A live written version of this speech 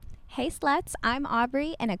Hey sluts, I'm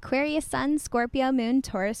Aubrey, an Aquarius Sun, Scorpio Moon,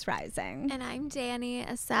 Taurus Rising. And I'm Danny,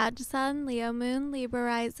 a Sag Sun, Leo Moon, Libra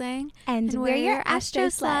Rising. And we're your Astro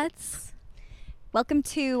Sluts. Welcome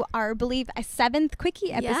to our, a 7th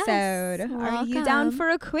Quickie episode. Yes, are you down for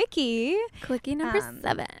a Quickie? Quickie number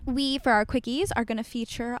 7. We, for our Quickies, are going to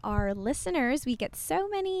feature our listeners. We get so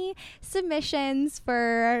many submissions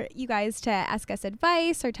for you guys to ask us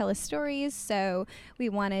advice or tell us stories. So we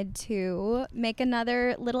wanted to make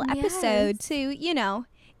another little episode to,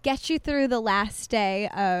 get you through the last day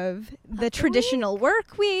of the traditional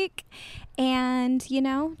work week and,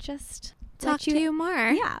 just talk to you more.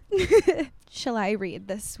 Yeah. Shall I read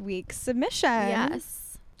this week's submission?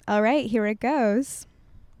 Yes. All right, here it goes.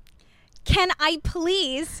 Can I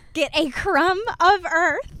please get a crumb of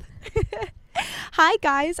earth? Hi,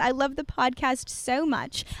 guys. I love the podcast so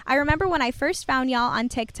much. I remember when I first found y'all on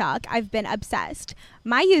TikTok, I've been obsessed.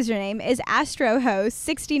 My username is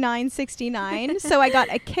AstroHost6969, so I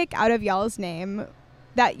got a kick out of y'all's name.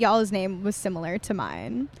 That y'all's name was similar to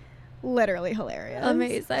mine. Literally hilarious.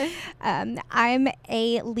 Amazing. I'm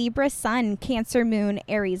a Libra Sun, Cancer Moon,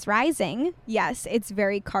 Aries Rising. Yes, it's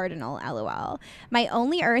very cardinal, LOL. My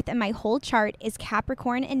only Earth in my whole chart is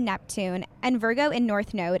Capricorn and Neptune, and Virgo in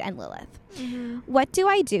North Node and Lilith. Mm-hmm. What do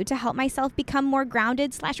I do to help myself become more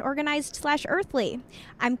grounded / organized / earthly?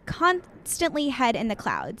 I'm constantly head in the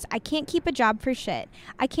clouds. I can't keep a job for shit.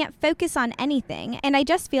 I can't focus on anything, and I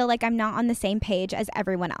just feel like I'm not on the same page as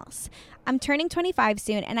everyone else. I'm turning 25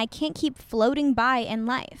 soon, and I can't keep floating by in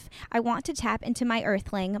life. I want to tap into my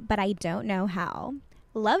earthling, but I don't know how.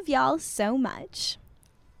 Love y'all so much.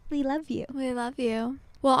 We love you. We love you.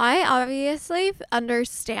 Well, I obviously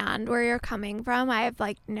understand where you're coming from. I have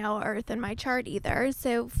no Earth in my chart either,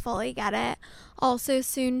 so fully get it. Also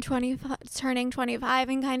soon turning 25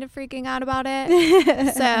 and kind of freaking out about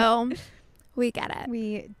it. So we get it.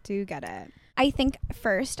 We do get it. I think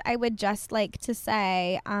first I would just like to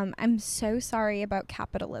say I'm so sorry about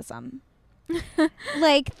capitalism.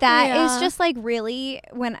 That is just really,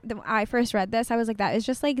 when I first read this, I was like, that is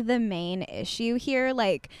just the main issue here.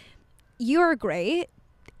 You're great.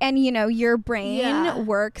 And, your brain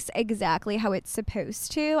works exactly how it's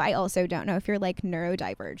supposed to. I also don't know if you're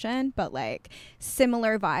neurodivergent, but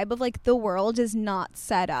similar vibe of the world is not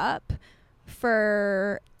set up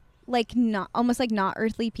for not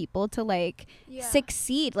earthly people to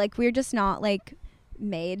succeed. We're just not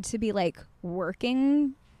made to be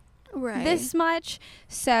working this much.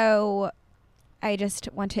 So I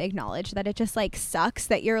just want to acknowledge that it just sucks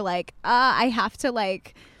that you're I have to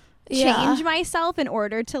change myself in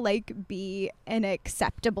order to be an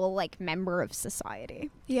acceptable member of society.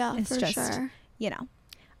 Yeah, it's for just sure.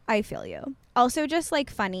 I feel you. Also just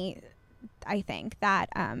funny, I think that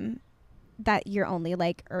that your only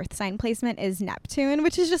Earth sign placement is Neptune,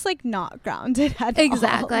 which is just not grounded at all.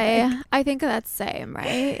 Exactly. I think that's same,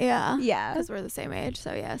 right? Yeah. Yeah. Because we're the same age,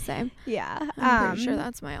 so yeah, same. Yeah. I'm pretty sure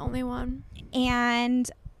that's my only one. And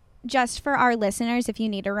just for our listeners, if you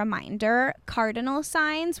need a reminder, cardinal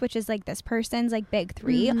signs, which is this person's big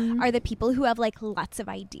 3, are the people who have lots of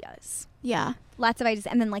ideas. Yeah. Lots of ideas.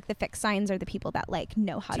 And then the fixed signs are the people that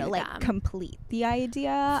know how to complete the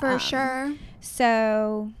idea. For sure.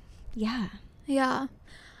 So yeah. Yeah.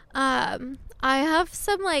 I have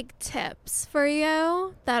some tips for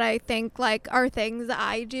you that I think are things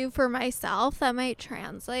I do for myself that might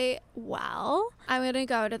translate well. I'm going to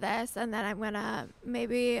go to this, and then I'm going to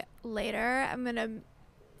maybe later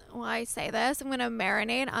while I say this, I'm going to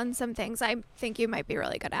marinate on some things I think you might be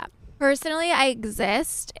really good at. Personally, I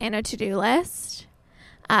exist in a to-do list.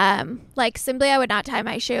 Simply I would not tie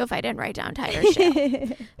my shoe if I didn't write down tie your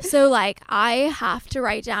shoe. So I have to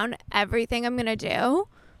write down everything I'm going to do,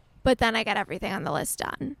 but then I get everything on the list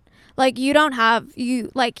done. You have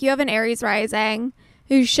an Aries rising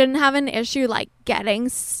who shouldn't have an issue getting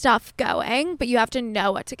stuff going, but you have to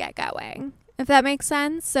know what to get going, if that makes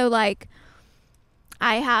sense. So I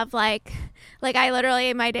have I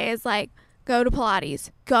literally, my day is go to Pilates,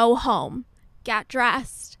 go home, get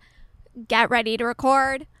dressed, get ready to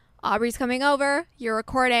record. Aubrey's coming over, you're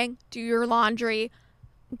recording, do your laundry,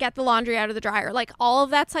 get the laundry out of the dryer. All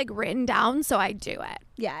of that's written down, so I do it.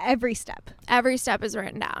 Yeah, every step is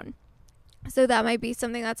written down. So that might be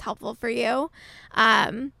something that's helpful for you.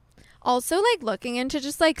 Also looking into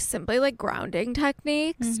just simply grounding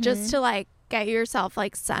techniques, just to get yourself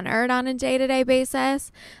centered on a day-to-day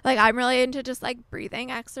basis. I'm really into just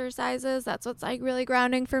breathing exercises. That's what's really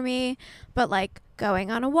grounding for me. But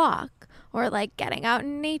going on a walk or like getting out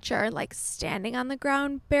in nature, like standing on the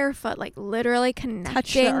ground barefoot, like literally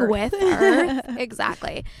connecting with earth.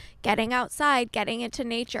 Exactly. Getting outside, getting into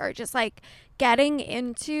nature, just like getting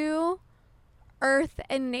into earth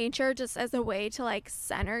and nature just as a way to like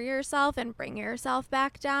center yourself and bring yourself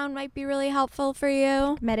back down might be really helpful for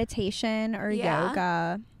you. Meditation or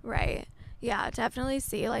yoga. Right. Yeah, definitely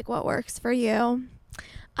see like what works for you.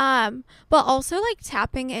 But also like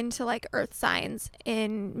tapping into like earth signs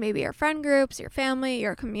in maybe your friend groups, your family,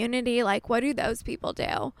 your community. Like, what do those people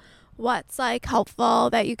do? What's like helpful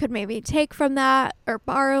that you could maybe take from that or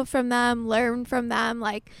borrow from them, learn from them?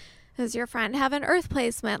 Like, does your friend have an earth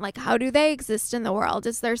placement? Like, how do they exist in the world?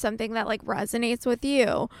 Is there something that like resonates with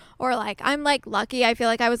you? Or like, I'm like lucky. I feel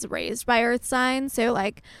like I was raised by earth signs. So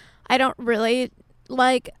like, I don't really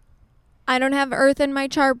like, I don't have earth in my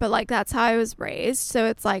chart, but like that's how I was raised. So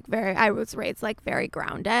it's like I was raised like very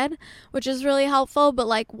grounded, which is really helpful. But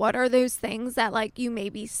like, what are those things that like you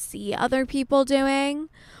maybe see other people doing,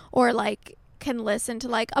 or like can listen to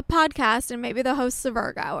like a podcast and maybe the host's a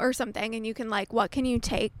Virgo or something, and you can like, what can you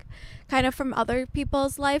take kind of from other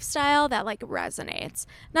people's lifestyle that like resonates,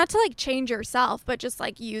 not to like change yourself, but just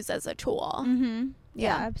like use as a tool.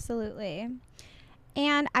 Yeah, absolutely.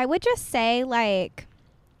 And I would just say, like,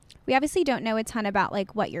 we obviously don't know a ton about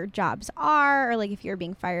like what your jobs are or like if you're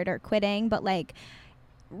being fired or quitting, but like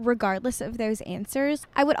regardless of those answers,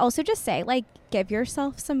 I would also just say, like, give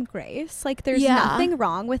yourself some grace. Like, there's nothing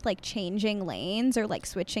wrong with like changing lanes or like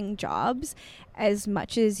switching jobs as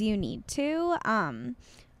much as you need to.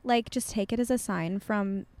 Like, just take it as a sign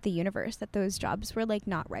from the universe that those jobs were like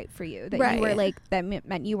not right for you, that you were like, that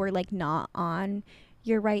meant you were like not on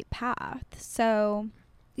your right path. So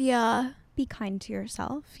yeah, be kind to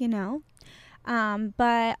yourself, you know.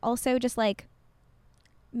 But also just like,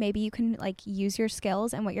 maybe you can like use your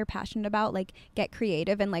skills and what you're passionate about, like get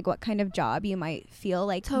creative and like what kind of job you might feel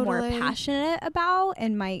like more passionate about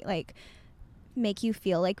and might like make you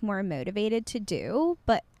feel like more motivated to do.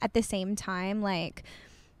 But at the same time, like,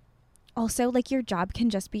 also like your job can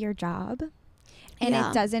just be your job, and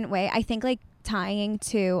it doesn't weigh. I think like tying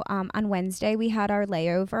to on Wednesday we had our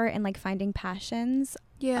layover and like finding passions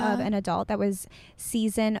of an adult. That was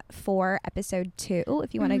season 4 episode 2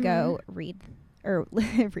 if you want to go read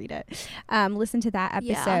it, listen to that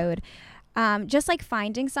episode. Just like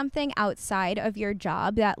finding something outside of your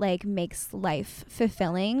job that like makes life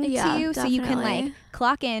fulfilling to you, definitely. So you can like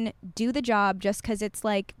clock in, do the job just because it's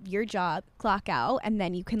like your job, clock out, and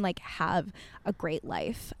then you can like have a great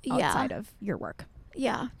life outside of your work.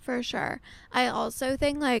 Yeah, for sure. I also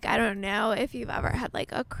think like, I don't know if you've ever had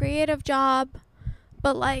like a creative job,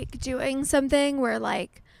 but like doing something where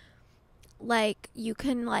like you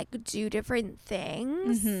can like do different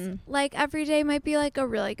things like every day might be like a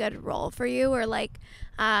really good role for you. Or like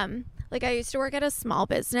I used to work at a small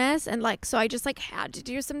business, and like, so I just like had to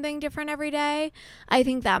do something different every day. I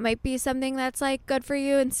think that might be something that's like good for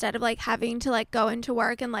you, instead of like having to like go into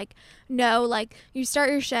work and like, no, like you start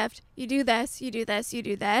your shift, you do this, you do this, you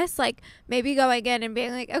do this. Like maybe going in and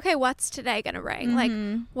being like, okay, what's today gonna bring? Like,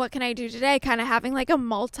 what can I do today? Kind of having like a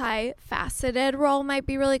multifaceted role might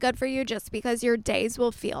be really good for you, just because your days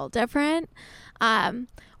will feel different.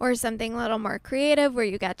 Or something a little more creative where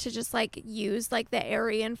you get to just like use like the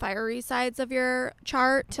airy and fiery sides of your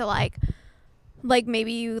chart to like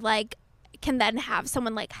maybe you like can then have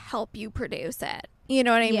someone like help you produce it. You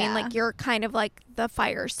know what I mean? Like you're kind of like the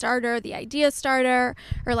fire starter, the idea starter,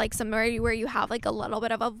 or like somewhere where you have like a little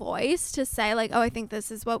bit of a voice to say like, oh, I think this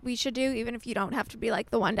is what we should do, even if you don't have to be like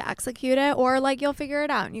the one to execute it, or like you'll figure it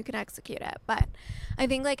out and you can execute it. But I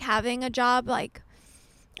think like having a job like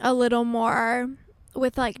a little more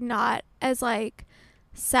with like not as like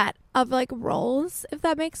set of like roles, if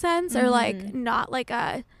that makes sense, or like not like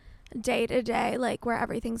a day to day like where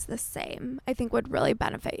everything's the same, I think would really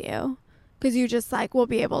benefit you, because you just like will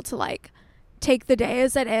be able to like take the day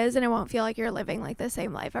as it is, and it won't feel like you're living like the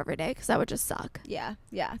same life every day, because that would just suck. Yeah,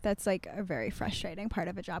 that's like a very frustrating part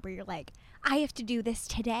of a job where you're like, I have to do this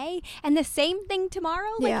today and the same thing tomorrow,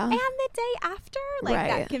 like, and the day after, like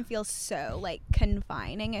that can feel so like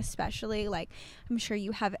confining, especially like I'm sure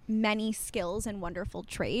you have many skills and wonderful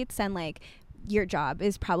traits, and like your job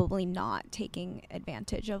is probably not taking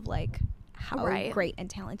advantage of like how great and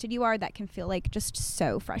talented you are. That can feel like just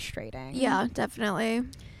so frustrating. Yeah, definitely.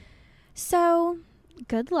 So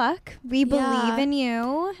good luck. We believe in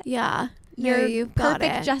you. Yeah. You're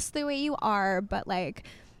perfect just the way you are, but like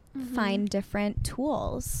find different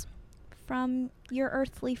tools from your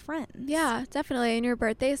earthly friends. Yeah, definitely. And your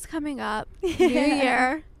birthday's coming up. New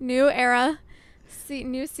year, new era,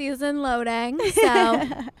 new season loading. So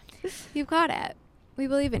you've got it. We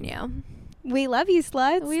believe in you. We love you,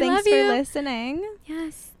 sluts. We Thanks love for you. listening.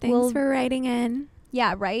 Yes. Thanks for writing in.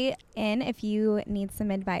 Yeah, write in if you need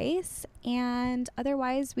some advice. And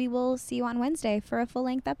otherwise, we will see you on Wednesday for a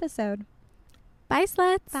full-length episode. Bye,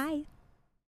 sluts. Bye.